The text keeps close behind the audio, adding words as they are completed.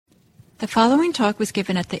The following talk was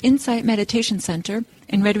given at the Insight Meditation Center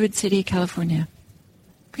in Redwood City, California.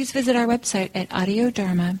 Please visit our website at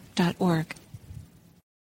audiodharma.org.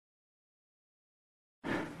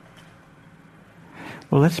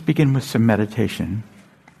 Well, let's begin with some meditation.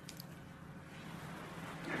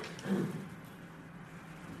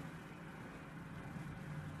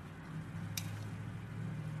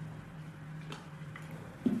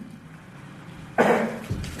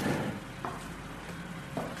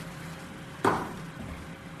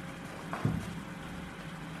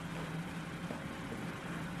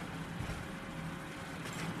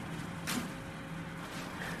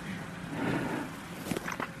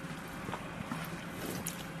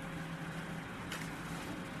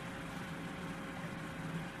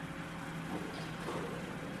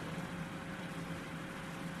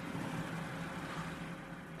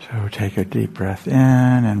 So take a deep breath in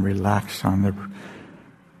and relax on the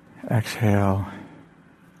exhale.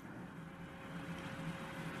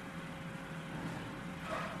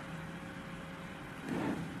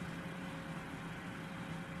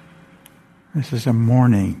 This is a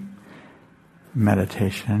morning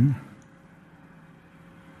meditation.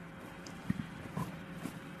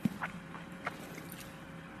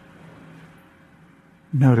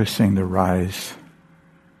 Noticing the rise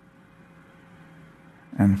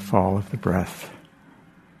and fall of the breath.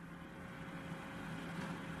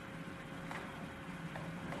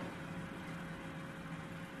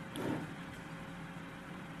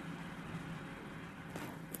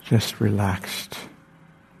 Just relaxed,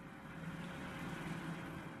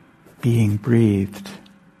 being breathed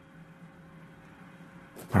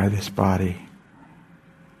by this body.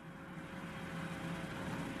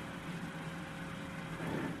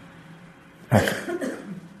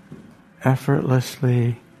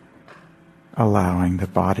 Effortlessly allowing the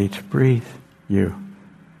body to breathe you.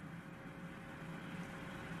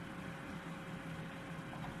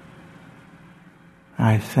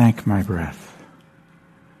 I thank my breath.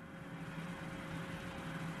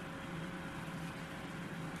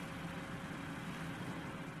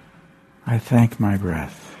 I thank my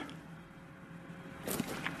breath.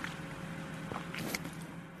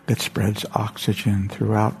 It spreads oxygen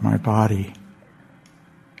throughout my body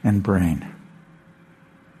and brain.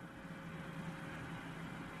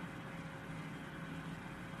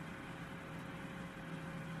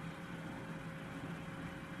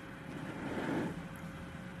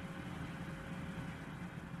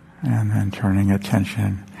 And then turning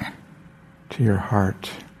attention to your heart.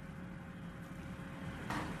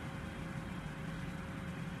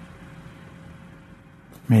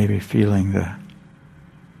 Maybe feeling the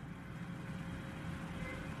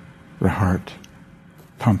heart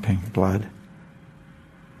pumping blood.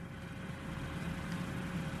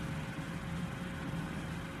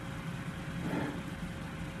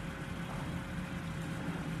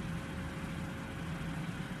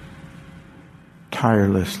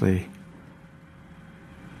 Tirelessly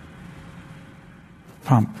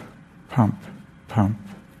pump, pump, pump,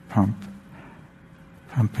 pump,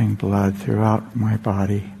 pumping blood throughout my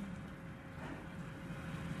body.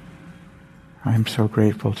 I'm so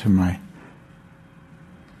grateful to my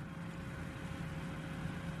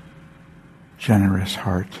generous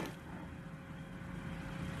heart.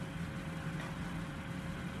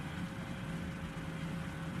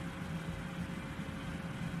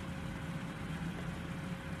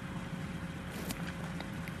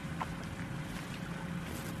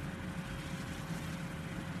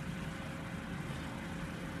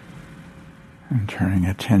 And turning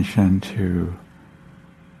attention to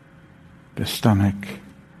the stomach,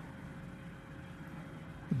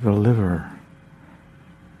 the liver,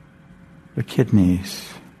 the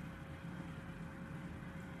kidneys,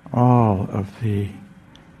 all of the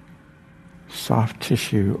soft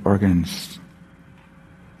tissue organs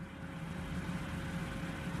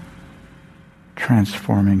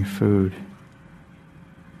transforming food.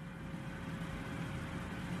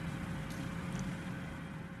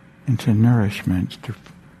 Into nourishment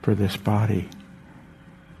for this body,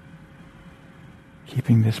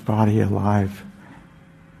 keeping this body alive.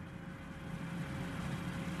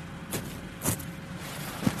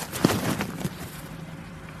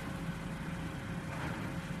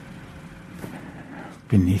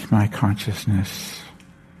 Beneath my consciousness,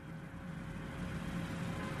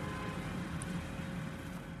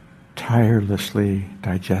 tirelessly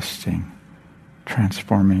digesting,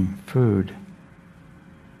 transforming food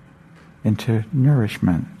into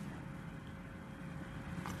nourishment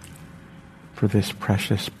for this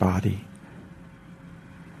precious body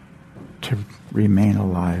to remain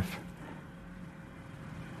alive.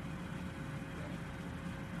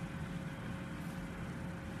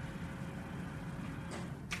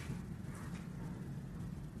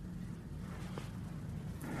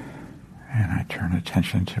 turn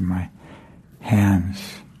attention to my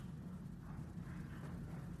hands.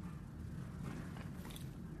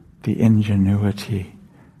 The ingenuity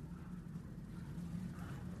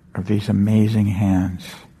of these amazing hands.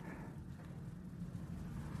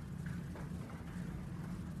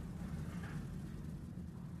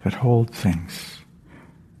 That hold things.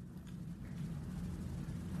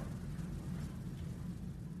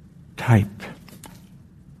 Type.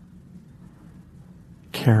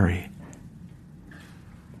 Carry.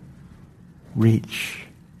 Reach.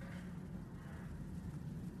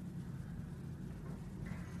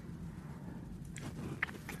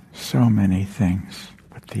 So many things,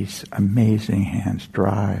 but these amazing hands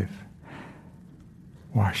drive,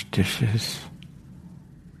 wash dishes,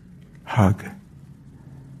 hug.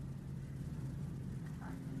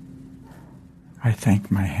 I thank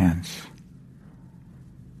my hands.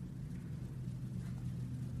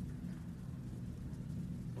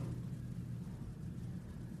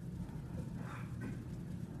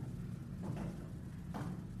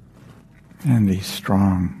 And these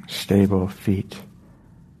strong, stable feet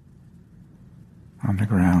on the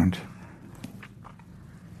ground.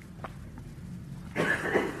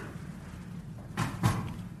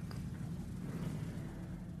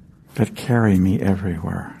 That carry me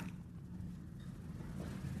everywhere.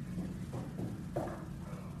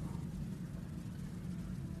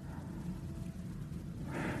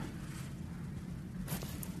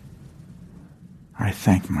 I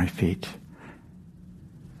thank my feet.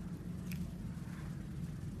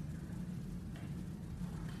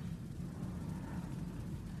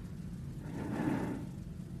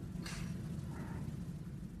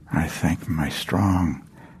 I thank my strong,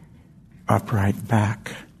 upright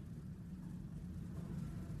back,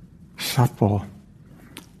 supple,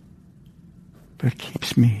 but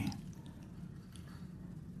keeps me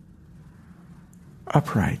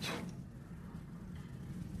upright.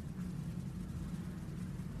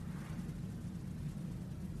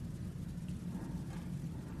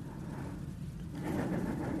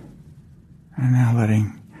 And now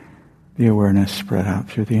letting the awareness spread out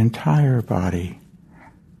through the entire body,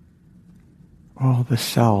 all the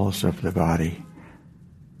cells of the body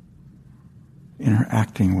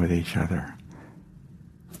interacting with each other.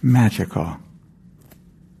 Magical.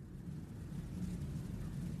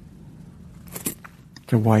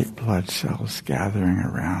 The white blood cells gathering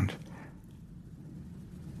around.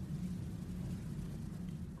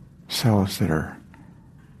 Cells that are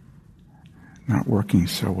not working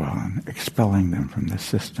so well and expelling them from the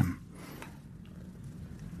system.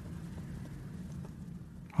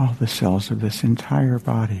 All the cells of this entire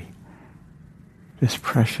body, this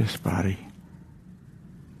precious body,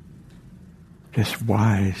 this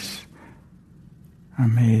wise,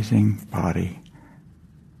 amazing body.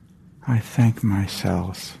 I thank my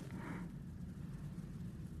cells.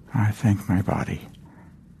 I thank my body.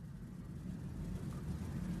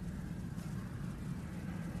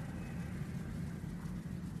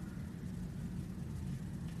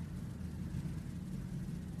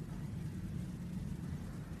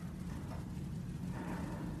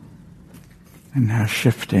 And now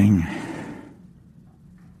shifting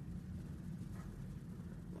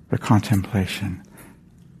the contemplation.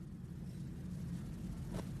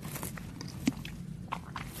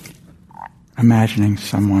 Imagining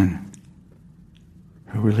someone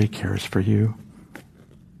who really cares for you,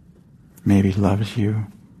 maybe loves you,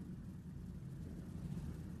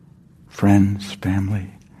 friends, family,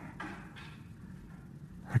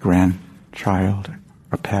 a grandchild,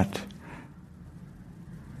 a pet.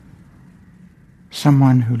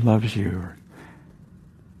 Someone who loves you or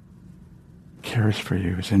cares for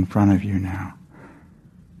you is in front of you now.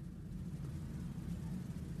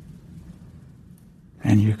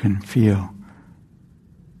 And you can feel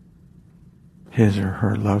his or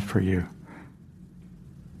her love for you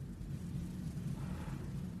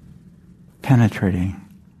penetrating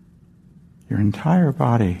your entire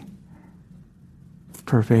body,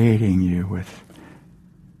 pervading you with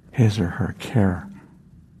his or her care,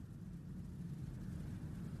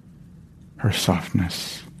 her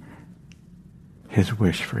softness, his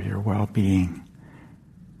wish for your well-being,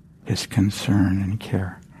 his concern and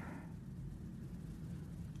care,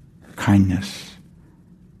 kindness,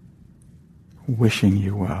 wishing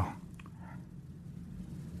you well.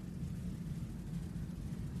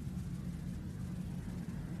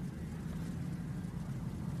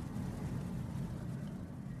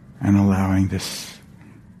 And allowing this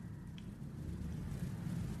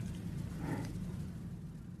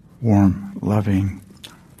warm, loving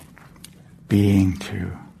being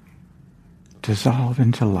to dissolve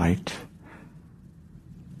into light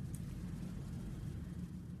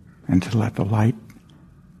and to let the light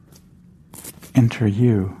enter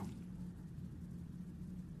you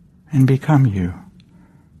and become you.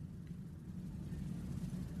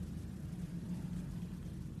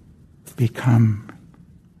 Become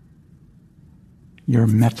your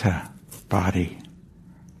metta body.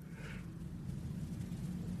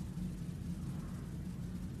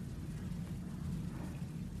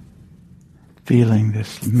 Feeling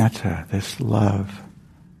this metta, this love,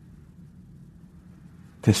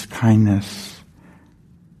 this kindness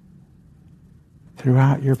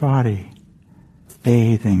throughout your body,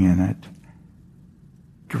 bathing in it,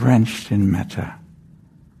 drenched in metta,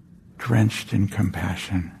 drenched in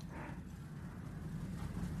compassion.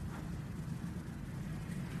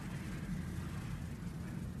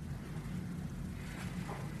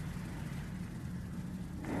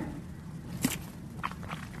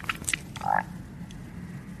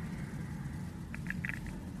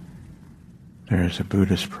 There is a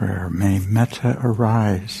Buddhist prayer, may metta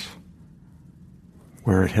arise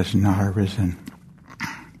where it has not arisen.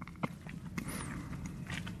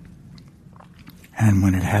 And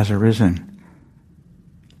when it has arisen,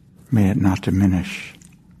 may it not diminish,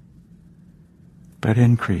 but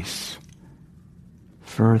increase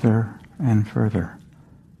further and further.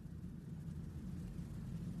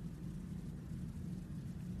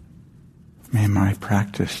 May my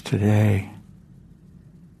practice today,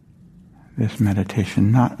 this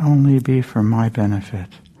meditation, not only be for my benefit,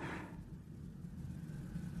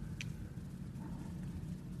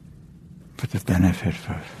 but the benefit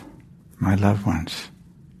of my loved ones,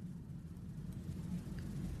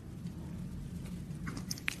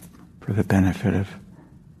 for the benefit of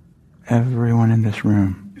everyone in this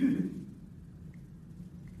room,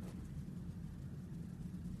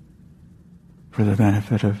 for the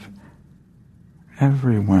benefit of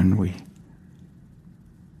everyone we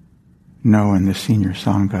know in the senior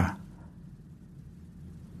Sangha.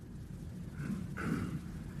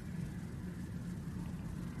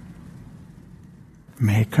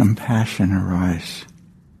 May compassion arise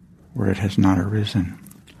where it has not arisen.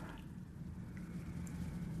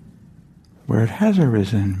 Where it has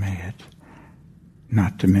arisen, may it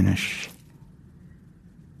not diminish,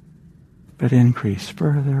 but increase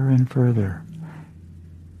further and further,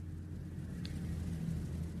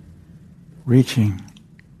 reaching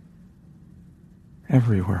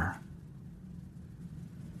everywhere.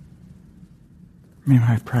 May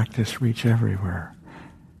my practice reach everywhere,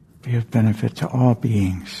 be of benefit to all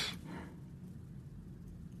beings,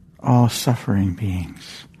 all suffering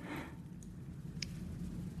beings.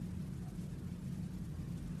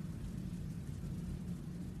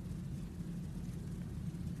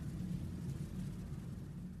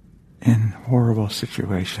 In horrible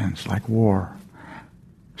situations like war,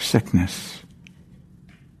 sickness,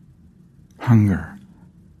 hunger,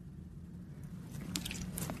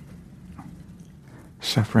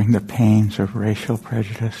 suffering the pains of racial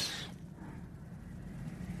prejudice,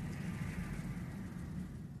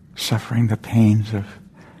 suffering the pains of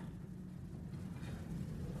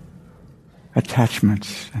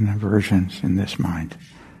attachments and aversions in this mind.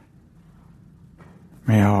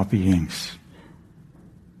 May all beings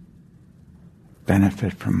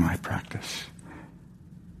benefit from my practice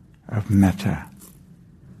of metta,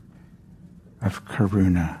 of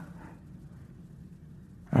karuna,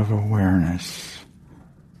 of awareness.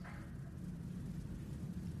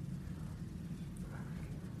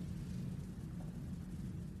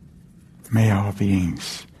 May all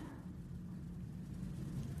beings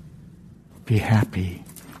be happy.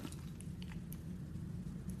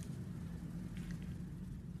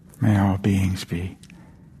 May all beings be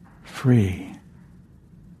free.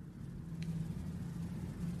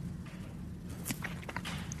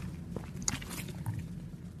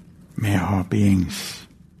 May all beings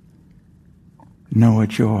know a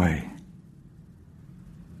joy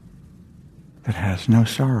that has no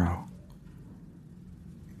sorrow.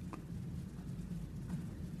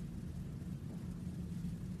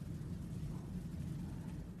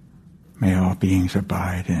 May all beings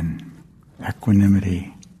abide in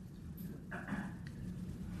equanimity,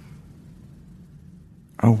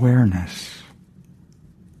 awareness,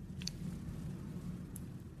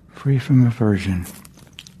 free from aversion.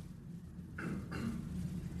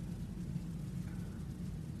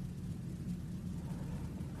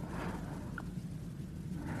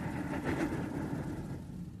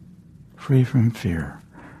 Free from fear,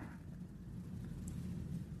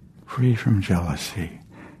 free from jealousy,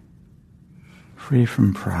 free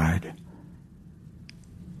from pride,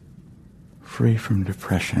 free from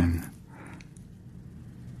depression,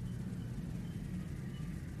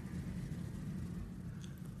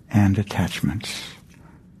 and attachments,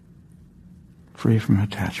 free from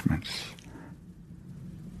attachments.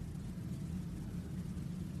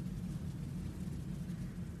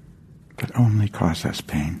 That only cause us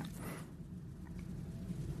pain.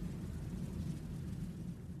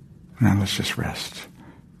 Now let's just rest.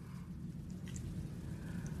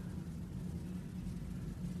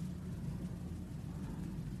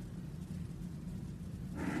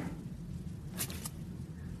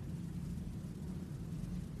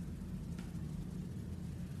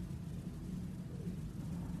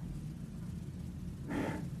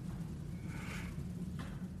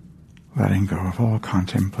 Letting go of all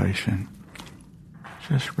contemplation,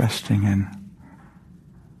 just resting in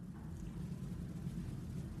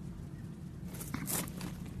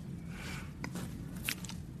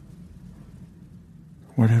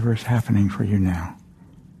whatever is happening for you now.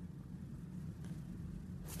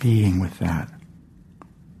 Being with that.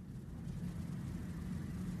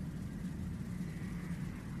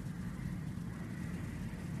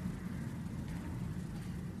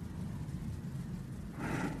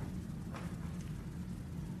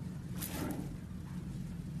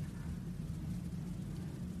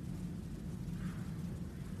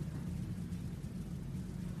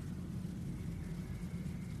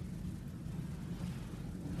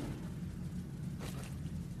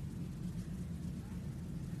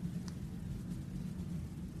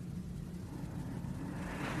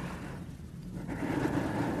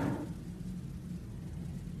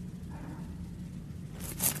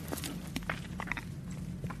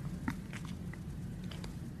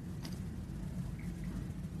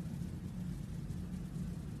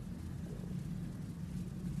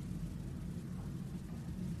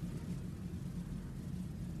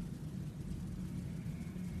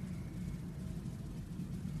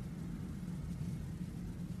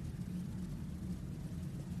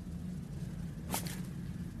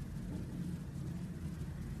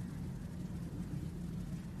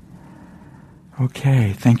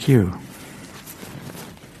 Okay, thank you.